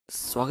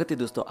स्वागत है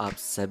दोस्तों आप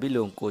सभी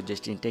लोगों को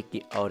जस्टिन टेक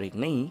की और एक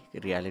नई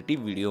रियलिटी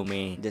वीडियो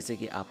में। जैसे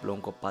कि आप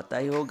लोगों को पता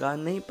ही होगा,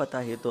 नहीं पता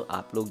है तो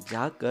आप लोग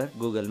जाकर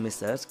गूगल में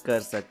सर्च कर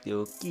सकते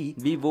हो कि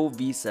Vivo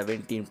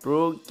V17 Pro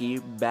की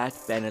बैक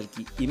पैनल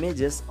की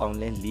इमेजेस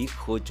ऑनलाइन लीक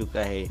हो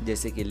चुका है।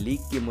 जैसे कि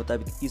लीक के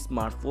मुताबिक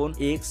स्मार्टफोन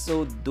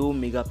 102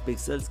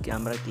 मेगापिक्सल्स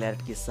कैमरा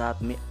क्लैरिटी के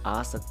साथ में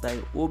आ सकता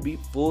है, वो भी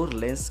 4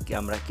 लेंस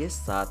कैमरा के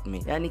साथ में,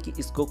 यानी कि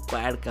इसको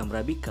क्वाड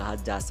कैमरा भी कहा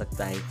जा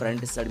सकता है।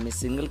 फ्रंट साइड में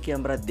सिंगल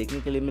कैमरा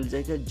देखने के लिए मिल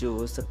जाएगा जो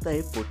हो सकता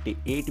है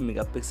 48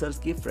 मेगापिक्सल्स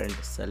की फ्रंट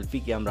सेल्फी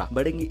कैमरा।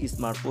 बढ़ेंगे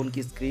स्मार्टफोन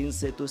की स्क्रीन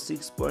से तो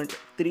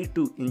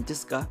 6.32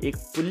 इंचेस का एक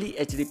fully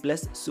HD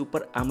plus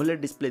super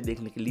AMOLED display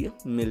देखने के लिए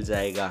मिल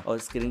जाएगा और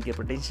स्क्रीन के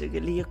प्रोटेक्शन के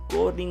लिए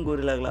कॉर्निंग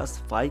गोरिल्ला ग्लास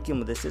 5 की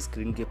मदद से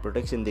स्क्रीन के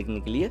प्रोटेक्शन देखने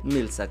के लिए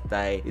मिल सकता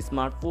है।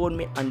 स्मार्टफोन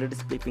में अंडर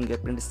डिस्प्ले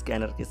फिंगरप्रिंट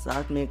स्कैनर के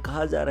साथ में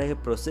कहा जा रहा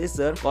है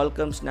प्रोसेसर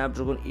Qualcomm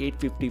Snapdragon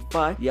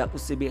 855 या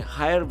उससे भी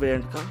हायर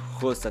वेरिएंट का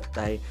हो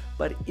सकता है,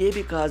 पर ये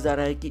भी कहा जा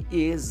रहा है कि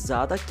ये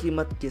ज्यादा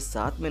कीमत के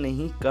साथ में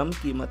नहीं, कम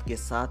कीमत के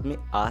साथ में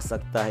आ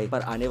सकता है।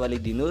 पर आने वाले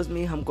दिनों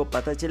में हमको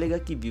पता चलेगा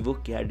कि Vivo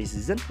क्या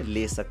डिसीजन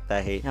ले सकता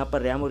है। यहाँ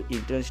पर रैम और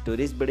इंटरनल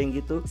स्टोरेज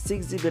बढ़ेंगे तो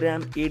 6GB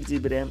रैम,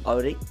 8GB रैम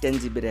और एक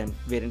 10GB रैम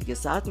वेरिएंट के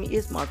साथ में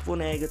ये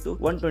स्मार्टफोन आएगा तो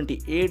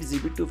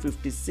 128GB,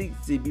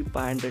 256GB,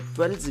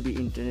 512GB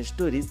internal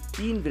storage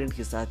 3 variant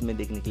के साथ में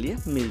देखने के लिए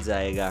मिल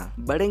जाएगा।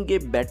 बढ़ेंगे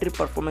बैटरी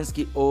परफॉर्मेंस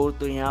की ओर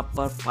तो यहाँ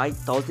पर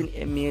 5000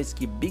 mAh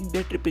की बिग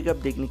बैटरी पिकअप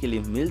देखने के लिए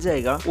मिल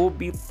जाएगा, वो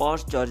भी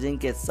फास्ट चार्जिंग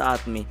के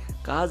साथ में।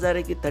 कहा जा रहा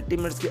है कि 30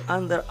 मिनट्स के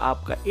अंदर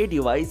आपका ये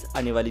डिवाइस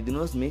आने वाले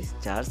दिनों में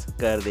चार्ज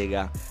कर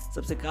देगा।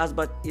 सबसे खास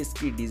बात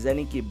इसकी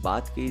डिजाइनिंग की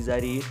बात की जा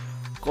रही है,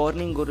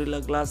 कॉर्निंग गोरिल्ला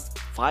ग्लास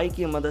 5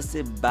 की मदद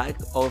से बैक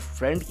और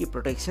फ्रंट की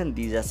प्रोटेक्शन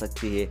दी जा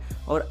सकती है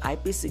और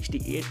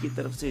IP68 की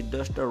तरफ से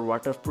डस्ट और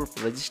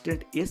वाटरप्रूफ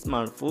रेजिस्टेंट ये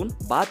स्मार्टफोन।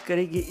 बात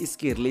करेंगे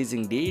इसकी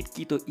रिलीजिंग डेट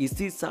की तो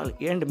इसी साल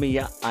एंड में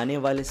या आने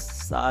वाले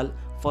साल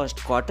फर्स्ट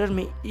क्वार्टर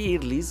में ये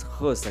रिलीज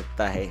हो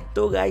सकता है।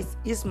 तो गाइस,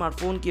 इस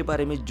स्मार्टफोन के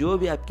बारे में जो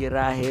भी आपकी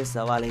राय है,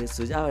 सवाल है,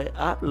 सुझाव है,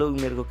 आप लोग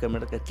मेरे को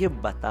कमेंट करके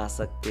बता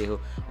सकते हो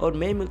और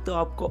मैं मिलता हूँ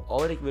आपको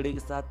और एक वीडियो के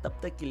साथ। तब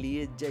तक के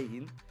लिए जय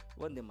हिंद,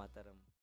 वंदे मातरम।